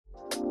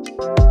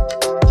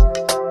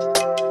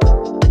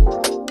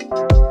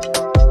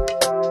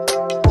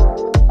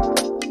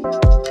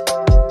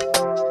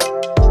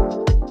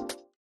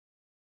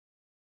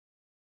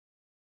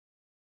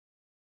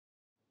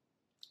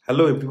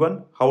Hello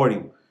everyone, how are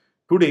you?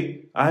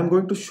 Today I am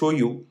going to show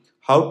you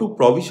how to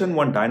provision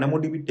one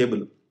DynamoDB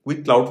table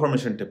with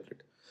CloudFormation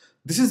template.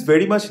 This is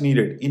very much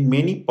needed in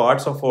many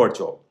parts of our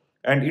job,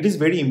 and it is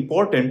very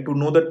important to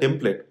know the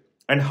template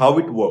and how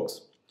it works.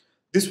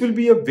 This will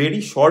be a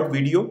very short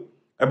video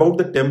about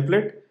the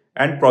template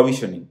and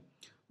provisioning.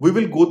 We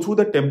will go through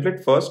the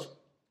template first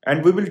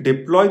and we will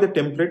deploy the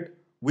template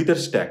with our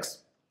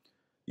stacks.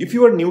 If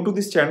you are new to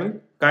this channel,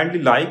 kindly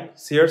like,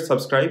 share,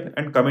 subscribe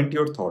and comment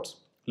your thoughts.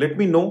 Let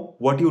me know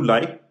what you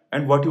like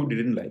and what you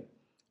didn't like.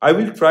 I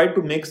will try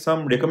to make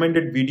some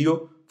recommended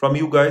video from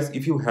you guys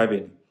if you have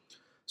any.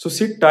 So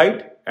sit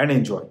tight and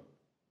enjoy.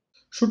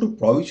 So to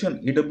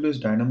provision AWS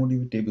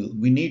DynamoDB table,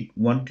 we need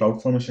one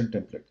CloudFormation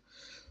template.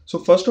 So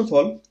first of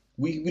all,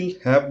 we will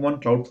have one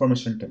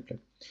CloudFormation template.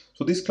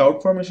 So this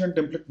CloudFormation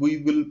template,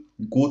 we will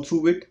go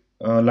through it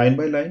line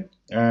by line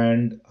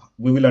and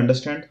we will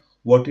understand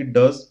what it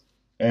does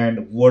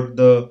and what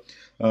the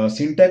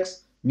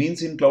syntax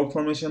means in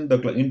CloudFormation.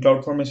 In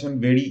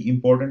CloudFormation, very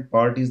important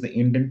part is the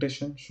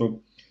indentation.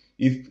 So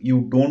if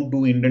you don't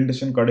do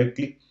indentation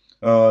correctly,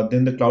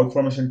 then the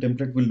CloudFormation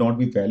template will not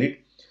be valid.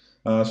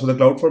 So the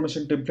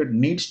CloudFormation template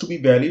needs to be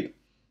valid.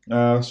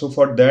 So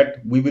for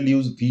that, we will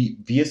use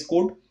VS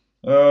Code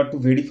to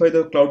verify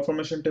the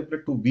CloudFormation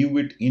template, to view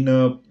it in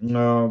a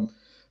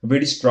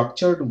very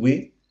structured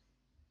way.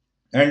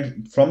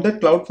 And from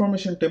that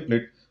CloudFormation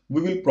template,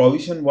 we will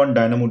provision one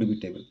DynamoDB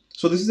table.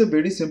 So this is a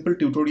very simple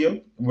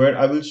tutorial where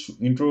I will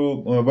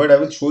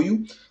show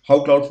you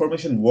how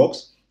CloudFormation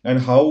works and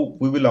how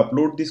we will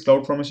upload this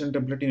CloudFormation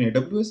template in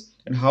AWS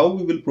and how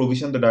we will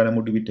provision the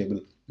DynamoDB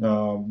table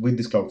with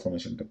this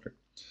CloudFormation template.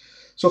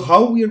 So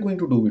how we are going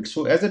to do it?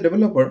 So as a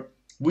developer,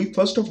 we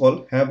first of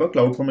all have a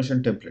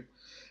CloudFormation template,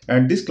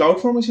 and this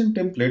CloudFormation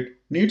template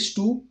needs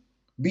to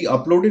be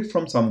uploaded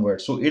from somewhere.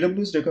 So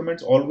AWS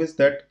recommends always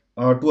that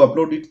to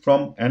upload it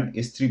from an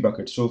S3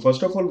 bucket. So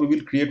first of all, we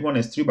will create one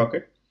S3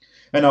 bucket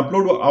and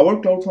upload our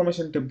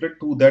CloudFormation template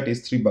to that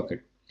S3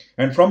 bucket.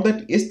 And from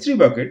that S3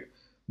 bucket,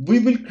 we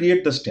will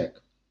create the stack.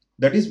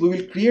 That is, we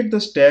will create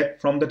the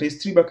stack from that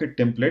S3 bucket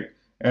template,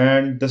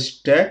 and the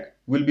stack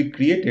will be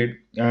created,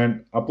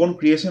 and upon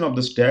creation of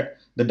the stack,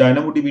 the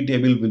DynamoDB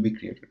table will be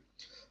created.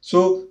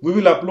 So we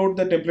will upload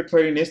the template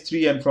file in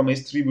S3, and from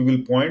S3 we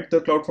will point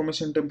the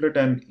CloudFormation template,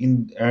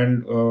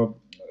 and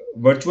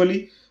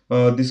virtually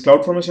this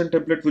CloudFormation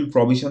template will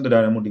provision the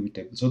DynamoDB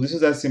table. So this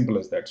is as simple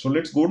as that. So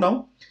let's go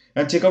now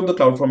and check out the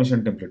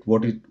CloudFormation template,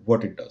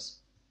 what it does.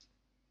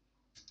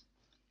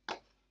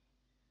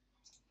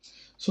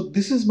 So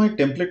this is my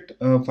template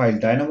file,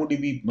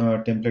 DynamoDB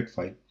template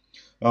file,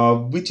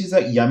 which is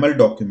a YAML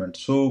document.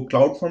 So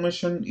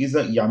CloudFormation is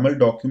a YAML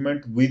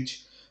document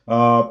which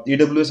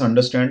AWS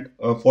understand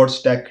for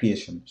stack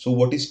creation. So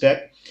what is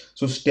stack?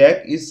 So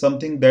stack is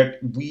something that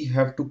we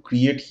have to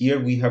create here.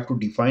 We have to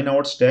define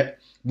our stack,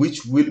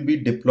 which will be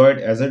deployed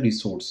as a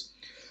resource.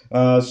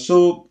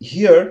 So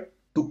here,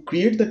 to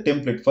create the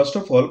template, first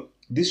of all,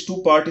 this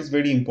two part is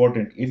very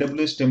important.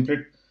 AWS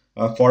template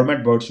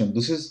format version.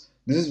 This is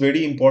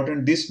very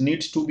important. This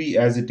needs to be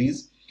as it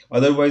is,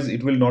 otherwise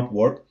it will not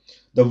work.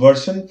 The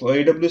version for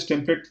AWS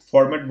template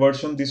format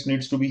version, this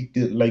needs to be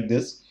like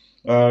this.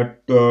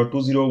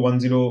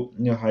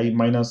 2010 high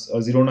minus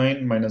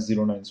 09 minus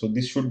 09. So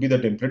this should be the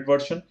template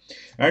version.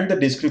 And the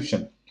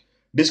description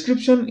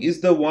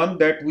is the one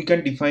that we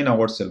can define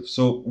ourselves.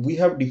 So we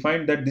have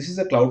defined that this is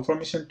a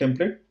CloudFormation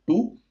template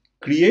to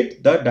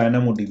create the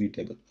DynamoDB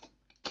table.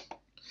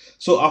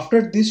 So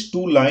after this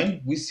two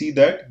line, we see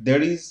that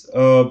there is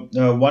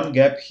one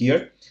gap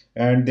here,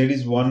 and there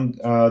is one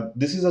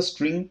this is a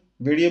string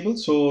variable,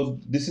 so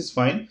this is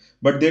fine,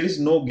 but there is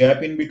no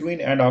gap in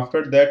between. And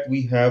after that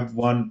we have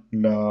one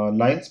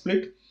line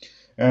split,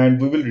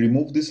 and we will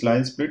remove this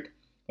line split,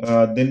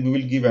 then we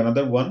will give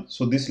another one.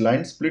 So this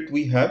line split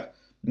we have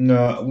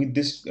with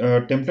this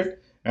template,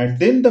 and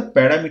then the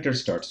parameter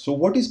starts. So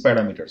what is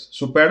parameters?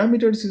 So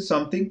parameters is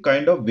something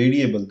kind of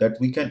variable that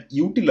we can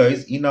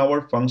utilize in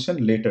our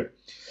function later.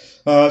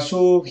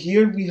 So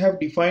here we have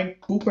defined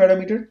two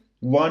parameters,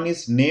 one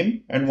is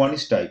name and one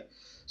is type.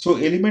 So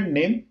element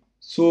name,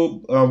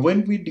 so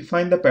when we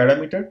define the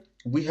parameter,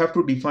 we have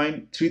to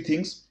define three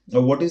things.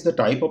 What is the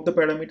type of the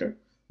parameter,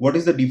 what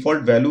is the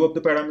default value of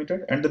the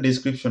parameter, and the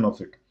description of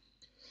it.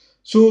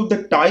 So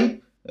the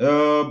type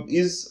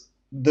is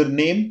the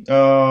name,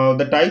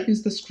 the type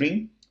is the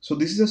string. So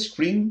this is a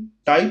string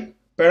type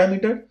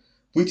parameter,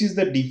 which is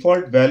the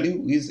default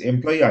value is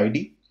employee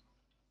ID,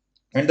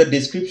 and the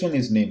description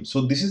is name. So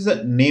this is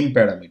a name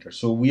parameter.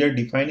 So we are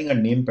defining a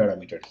name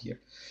parameter here.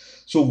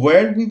 So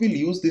where we will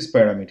use this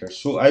parameter,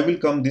 so I will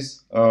come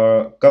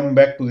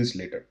back to this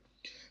later.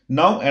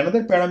 Now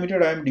another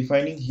parameter I am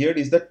defining here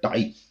is the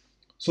type.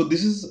 So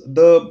this is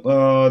the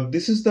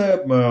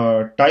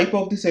type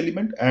of this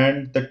element,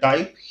 and the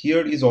type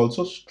here is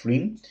also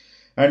string,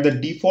 and the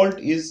default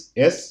is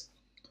S.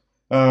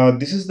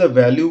 This is the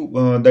value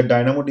that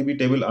DynamoDB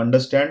table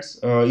understands.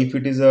 If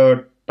it is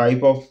a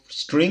type of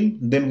string,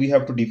 then we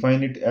have to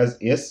define it as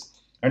S,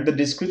 and the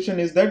description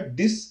is that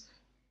this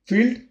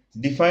field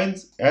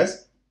defines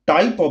as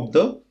type of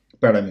the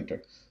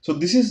parameter. So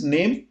this is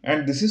name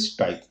and this is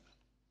type.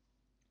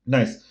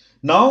 Nice.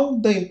 Now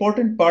the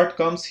important part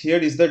comes here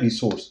is the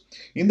resource.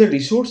 In the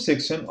resource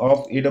section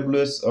of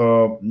AWS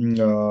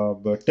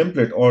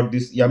template or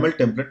this YAML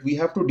template, we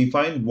have to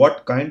define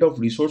what kind of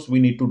resource we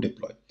need to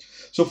deploy.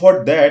 So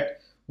for that,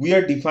 we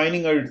are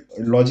defining a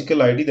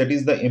logical ID, that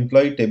is the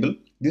employee table.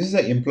 This is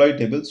the employee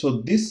table.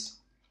 So this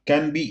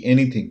can be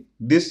anything.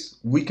 This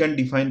we can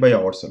define by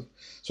ourselves.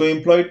 So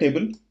employee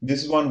table,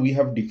 this is one we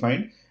have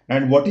defined.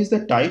 And what is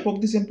the type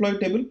of this employee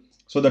table?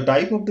 So the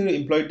type of the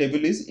employee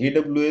table is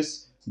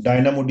AWS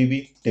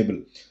DynamoDB table.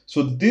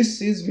 So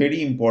this is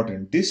very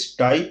important. This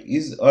type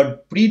is a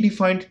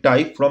predefined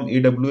type from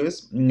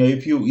AWS.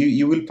 If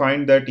you will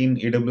find that in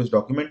AWS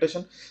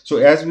documentation. So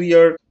as we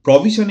are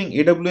provisioning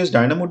AWS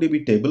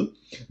DynamoDB table,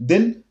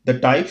 then the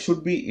type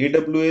should be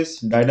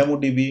AWS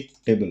DynamoDB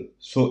table.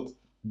 So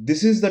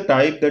this is the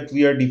type that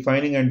we are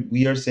defining, and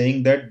we are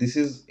saying that this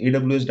is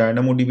AWS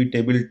DynamoDB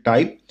table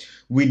type.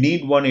 We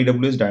need one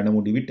AWS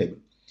DynamoDB table.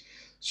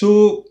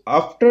 So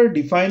after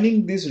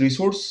defining this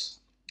resource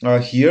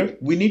here,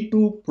 we need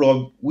to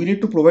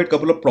provide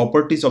couple of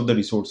properties of the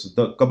resources,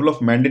 the couple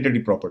of mandatory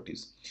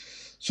properties.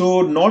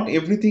 So not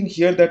everything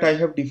here that I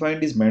have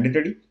defined is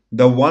mandatory.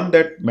 The one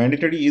that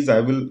mandatory is, I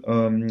will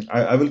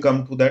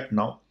come to that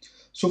now.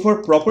 So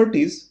for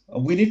properties,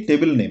 we need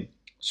table name.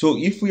 So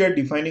if we are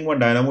defining one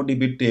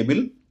DynamoDB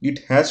table, it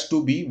has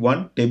to be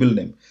one table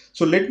name.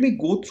 So let me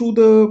go through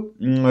the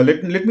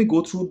let me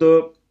go through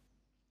the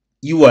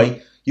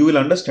UI. You will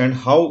understand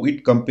how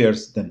it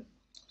compares then.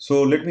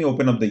 So let me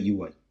open up the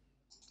UI.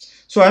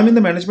 So I'm in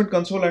the management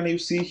console, and you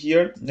see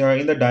here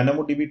in the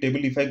DynamoDB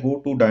table, if I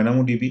go to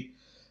DynamoDB,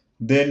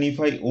 then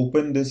if I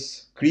open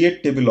this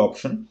create table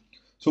option,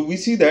 so we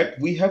see that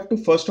we have to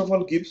first of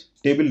all give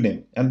table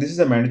name, and this is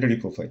a mandatory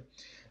profile,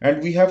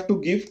 and we have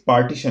to give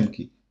partition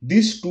key.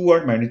 These two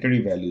are mandatory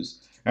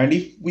values, and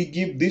if we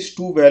give these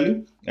two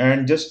value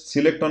and just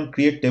select on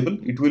create table,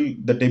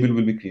 the table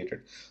will be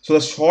created. So the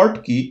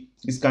short key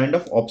is kind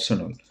of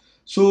optional.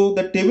 So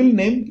the table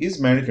name is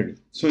mandatory.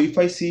 So if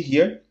I see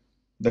here,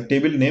 the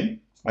table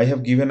name I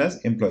have given as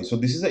employee. So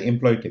this is the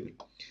employee table.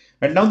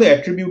 And now the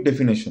attribute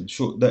definition.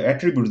 So the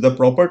attributes, the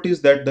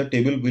properties that the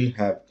table will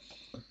have.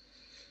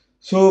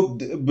 So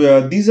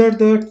these are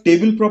the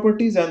table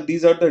properties and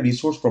these are the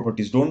resource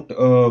properties. Don't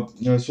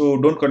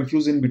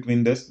confuse in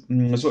between this.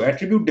 So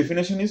attribute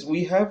definition is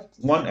we have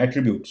one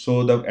attribute.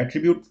 So the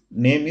attribute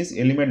name is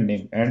element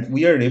name, and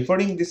we are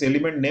referring this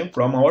element name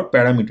from our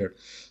parameter.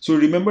 So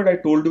remember, I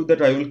told you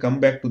that I will come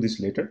back to this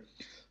later.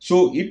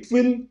 So it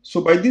will,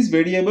 so by this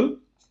variable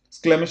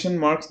exclamation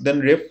marks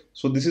then ref.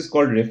 So this is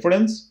called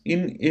reference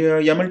in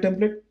YAML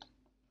template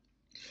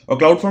or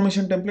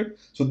CloudFormation template.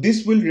 So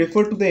this will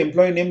refer to the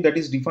employee name that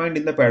is defined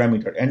in the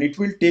parameter, and it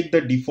will take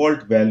the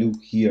default value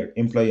here,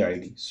 employee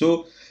ID.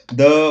 So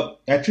the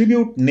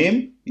attribute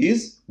name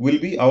will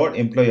be our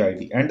employee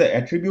ID, and the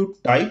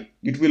attribute type,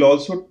 it will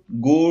also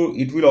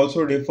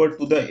refer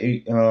to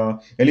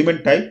the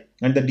element type,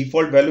 and the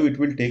default value it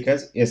will take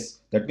as S,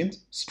 that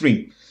means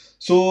string.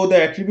 So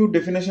the attribute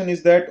definition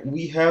is that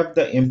we have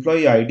the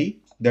employee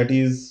ID, that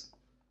is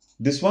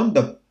this one,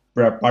 the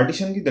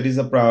partition key, that is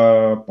a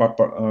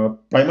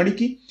primary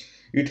key.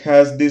 It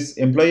has this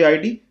employee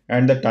ID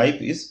and the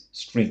type is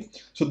string.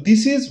 So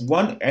this is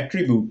one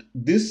attribute.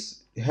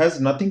 This has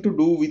nothing to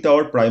do with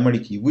our primary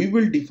key. We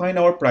will define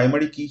our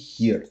primary key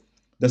here,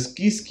 the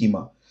key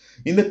schema.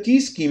 In the key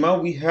schema,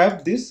 we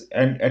have this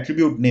and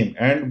attribute name,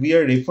 and we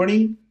are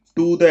referring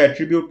to the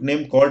attribute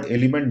name called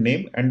element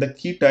name, and the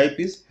key type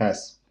is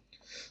hash.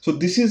 So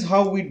this is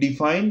how we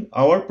define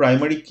our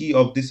primary key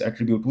of this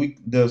attribute.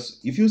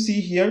 If you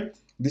see here,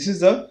 this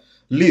is a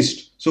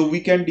list. So we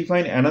can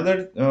define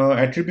another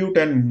attribute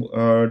and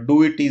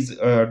do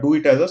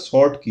it as a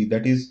sort key,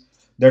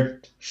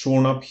 that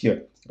shown up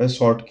here, a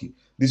sort key.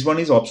 This one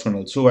is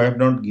optional, so I have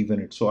not given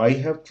it. So I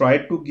have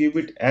tried to give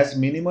it as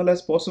minimal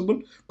as possible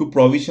to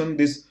provision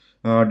this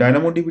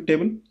DynamoDB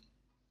table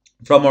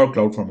from our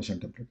CloudFormation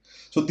template.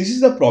 So this is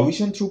the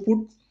provision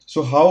throughput.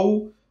 So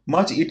how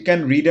much it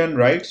can read and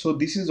write. So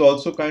this is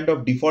also kind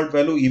of default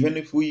value. Even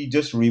if we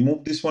just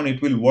remove this one,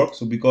 it will work.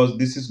 So because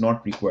this is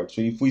not required.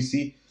 So if we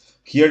see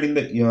here in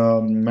the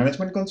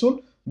management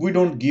console, we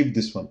don't give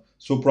this one.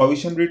 So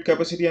provision read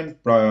capacity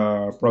and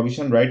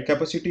provision write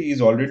capacity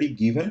is already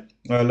given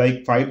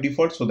like 5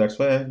 default. So that's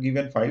why I have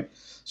given 5.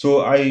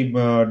 So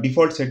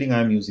default setting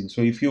I am using.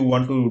 So if you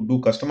want to do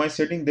customized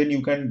setting, then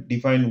you can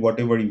define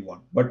whatever you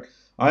want. But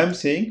I am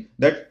saying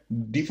that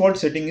default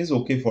setting is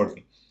okay for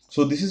me.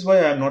 So this is why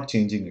I am not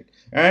changing it.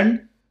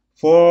 And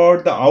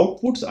for the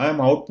outputs, I am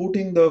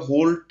outputting the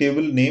whole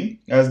table name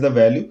as the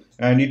value,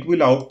 and it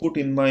will output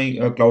in my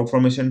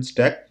CloudFormation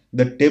stack.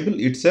 The table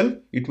itself,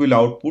 it will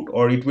output,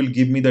 or it will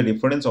give me the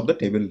reference of the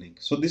table link.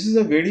 So this is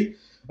a very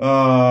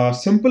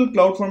simple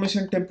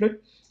CloudFormation template.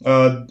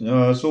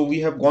 So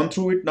we have gone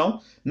through it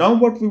now. Now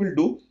what we will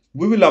do,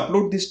 we will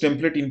upload this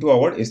template into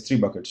our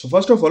S3 bucket. So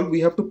first of all,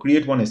 we have to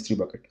create one S3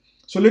 bucket.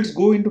 So let's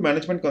go into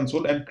management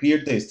console and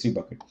create the S3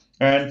 bucket.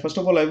 And first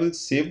of all, I will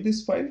save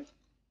this file.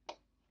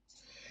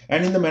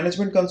 And in the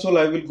management console,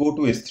 I will go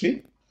to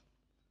S3.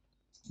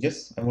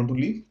 Yes, I want to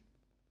leave.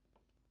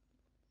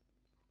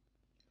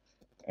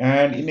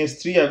 And in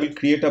S3, I will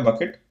create a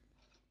bucket.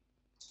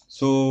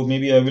 So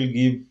maybe I will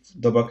give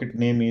the bucket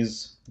name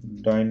is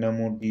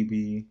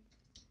DynamoDB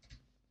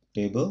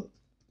table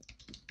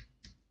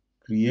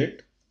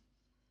create,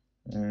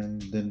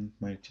 and then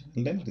my channel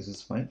name. This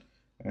is fine.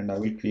 And I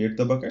will create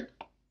the bucket.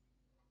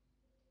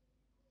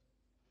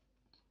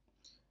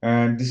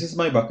 And this is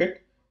my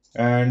bucket.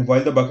 And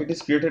while the bucket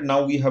is created,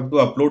 now we have to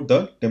upload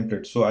the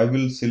template. So I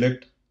will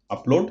select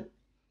upload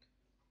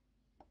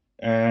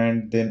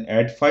and then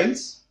add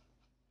files.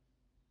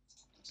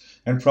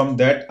 And from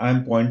that,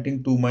 I'm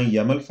pointing to my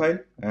YAML file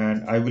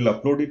and I will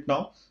upload it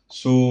now.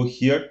 So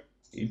here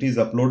it is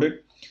uploaded.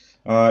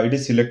 It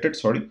is selected,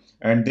 sorry,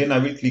 and then I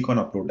will click on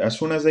upload. As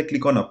soon as I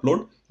click on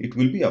upload, it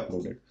will be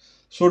uploaded.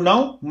 So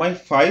now my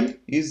file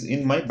is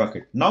in my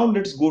bucket. Now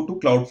let's go to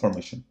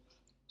CloudFormation.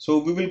 So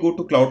we will go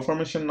to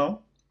CloudFormation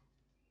now.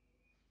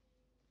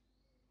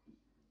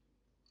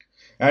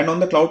 And on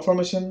the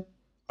CloudFormation,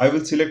 I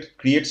will select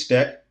create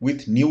stack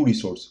with new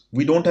resource.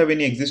 We don't have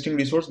any existing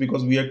resource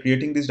because we are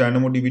creating this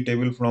DynamoDB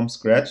table from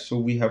scratch. So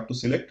we have to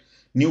select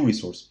new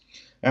resource.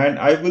 And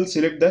I will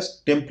select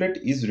this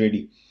template is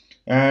ready.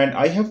 And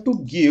I have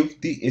to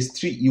give the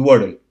S3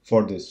 URL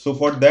for this. So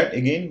for that,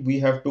 again, we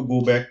have to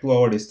go back to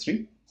our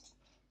S3.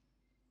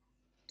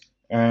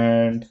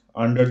 And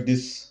under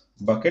this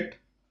bucket,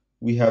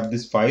 we have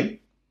this file.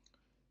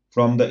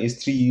 From the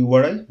S3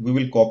 URI, we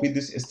will copy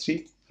this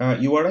S3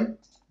 URI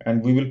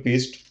and we will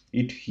paste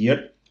it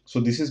here. So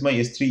this is my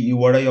S3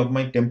 URI of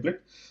my template.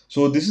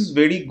 So this is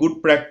very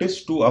good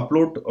practice to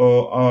upload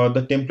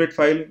the template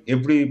file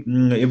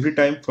every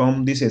time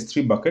from this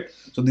S3 bucket.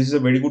 So this is a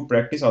very good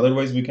practice.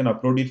 Otherwise, we can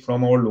upload it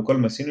from our local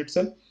machine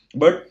itself.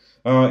 But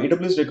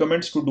AWS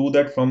recommends to do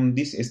that from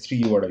this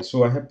S3 URI.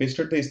 So I have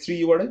pasted the S3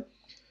 URI.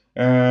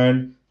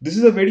 And this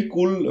is a very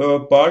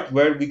cool part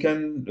where we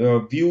can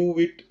view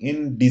it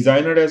in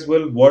designer as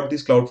well, what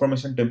this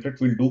CloudFormation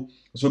template will do.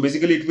 So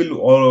basically it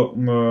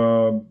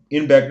will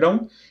in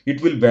background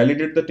it will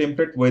validate the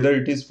template whether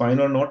it is fine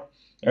or not,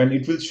 and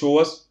it will show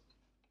us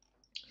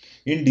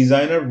in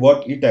designer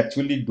what it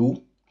actually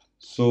do.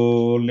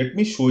 So let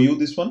me show you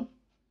this one.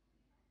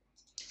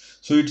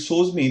 So it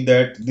shows me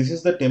that this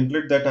is the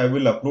template that I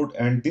will upload,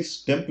 and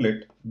this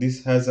template,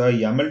 this has a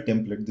YAML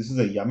template. This is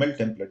a YAML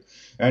template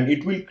and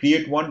it will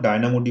create one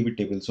DynamoDB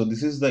table. So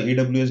this is the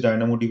AWS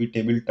DynamoDB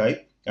table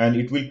type and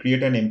it will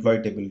create an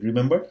employee table.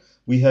 Remember,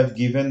 we have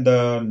given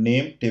the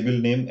name, table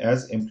name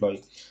as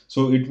employee.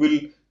 So it will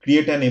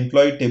create an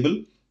employee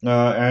table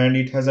and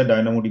it has a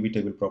DynamoDB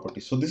table property.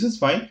 So this is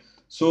fine.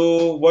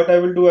 So what I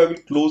will do, I will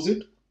close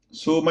it.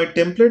 So my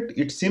template,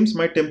 it seems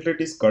my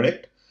template is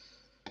correct.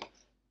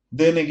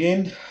 Then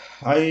again,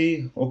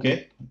 I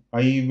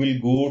will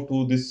go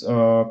to this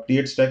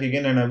create stack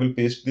again and I will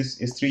paste this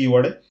S3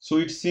 URI. So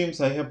it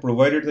seems I have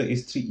provided the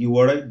S3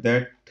 URI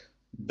that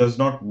does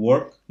not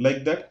work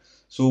like that.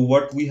 So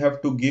what we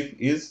have to give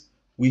is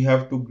we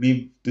have to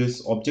give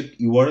this object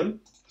URL.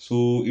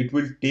 So it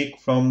will take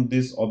from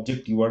this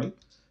object URL.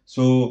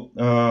 So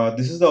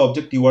this is the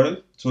object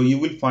URL. So you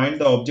will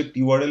find the object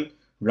URL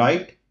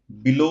right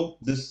below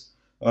this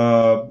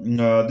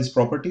this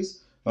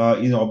properties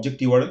in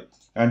object URL.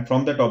 And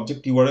from that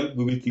object URL,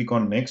 we will click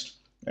on next,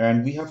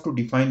 and we have to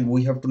define,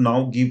 we have to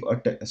now give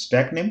a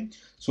stack name.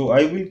 So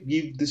I will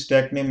give this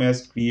stack name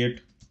as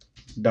create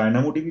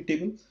DynamoDB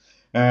table,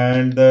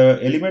 and the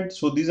element,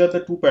 so these are the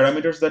two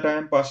parameters that I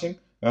am passing.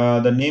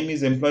 The name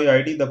is employee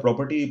ID, the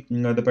property,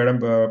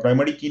 the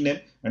primary key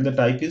name, and the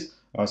type is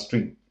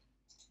string.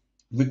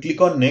 We click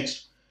on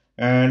next,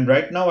 and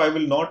right now I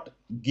will not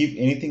give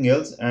anything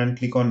else and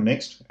click on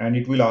next, and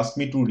it will ask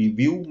me to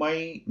review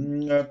my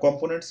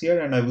components here,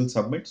 and I will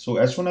submit. So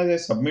as soon as I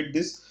submit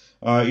this,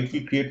 it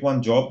will create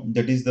one job,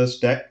 that is the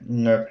stack,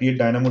 create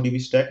DynamoDB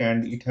stack,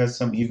 and it has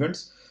some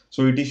events.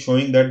 So it is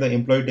showing that the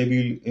employee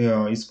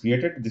table is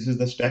created. This is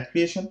the stack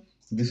creation,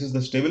 this is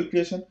the stable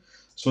creation.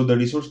 So the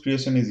resource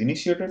creation is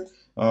initiated.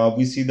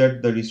 We see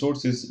that the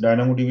resource is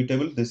DynamoDB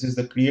table. This is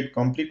the create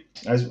complete.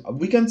 As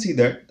we can see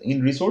that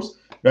in resource,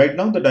 right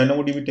now the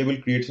DynamoDB table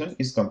creation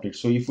is complete.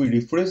 So if we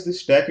refresh the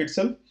stack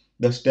itself,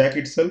 the stack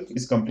itself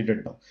is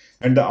completed now.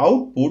 And the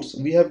outputs,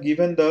 we have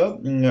given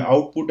the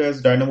output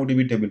as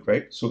DynamoDB table,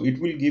 right? So it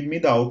will give me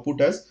the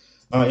output as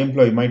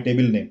employee, my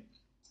table name.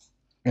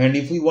 And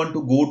if we want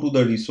to go to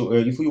the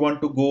resource, if we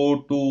want to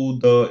go to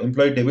the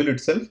employee table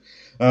itself,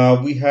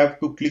 we have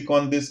to click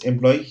on this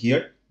employee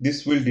here.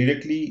 This will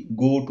directly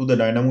go to the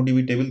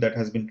DynamoDB table that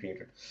has been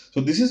created. So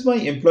this is my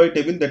employee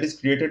table that is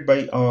created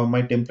by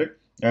my template.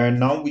 And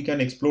now we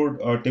can explore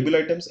table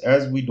items.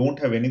 As we don't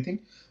have anything,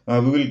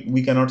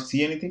 we cannot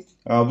see anything.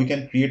 We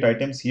can create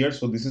items here.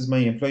 So this is my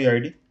employee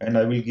ID, and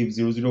I will give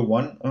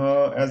 001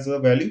 as a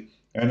value,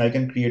 and I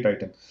can create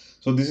item.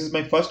 So this is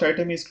my first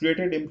item is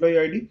created, employee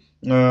ID.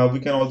 We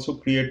can also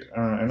create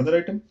another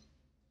item,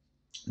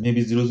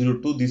 maybe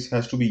 002. This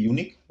has to be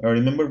unique.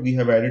 Remember, we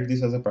have added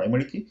this as a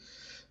primary key.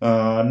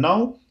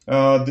 Now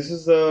This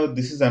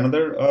is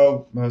another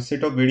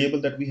set of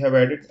variable that we have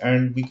added,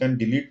 and we can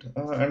delete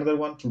another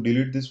one. To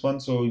delete this one,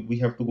 so we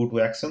have to go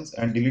to actions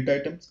and delete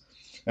items,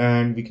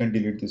 and we can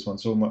delete this one.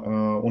 So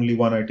only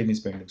one item is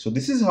pending. So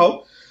this is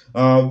how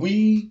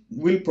we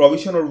will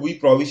provision, or we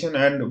provision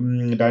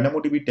and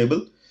DynamoDB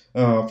table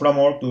from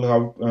our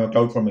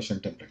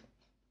CloudFormation template.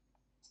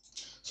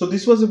 So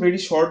this was a very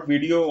short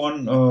video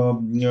on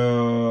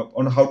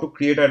how to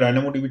create a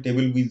DynamoDB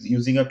table with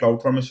using a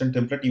CloudFormation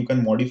template. You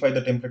can modify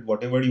the template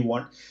whatever you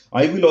want.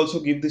 I will also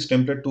give this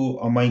template to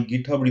my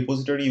GitHub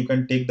repository. You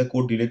can take the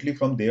code directly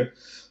from there.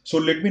 So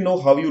let me know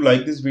how you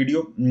like this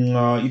video.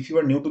 If you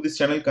are new to this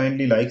channel,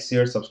 kindly like,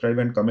 share, subscribe,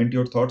 and comment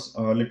your thoughts.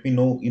 Let me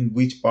know in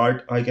which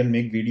part I can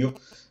make video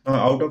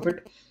out of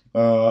it.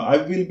 I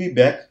will be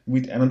back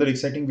with another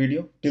exciting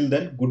video. Till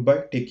then,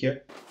 goodbye. Take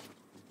care.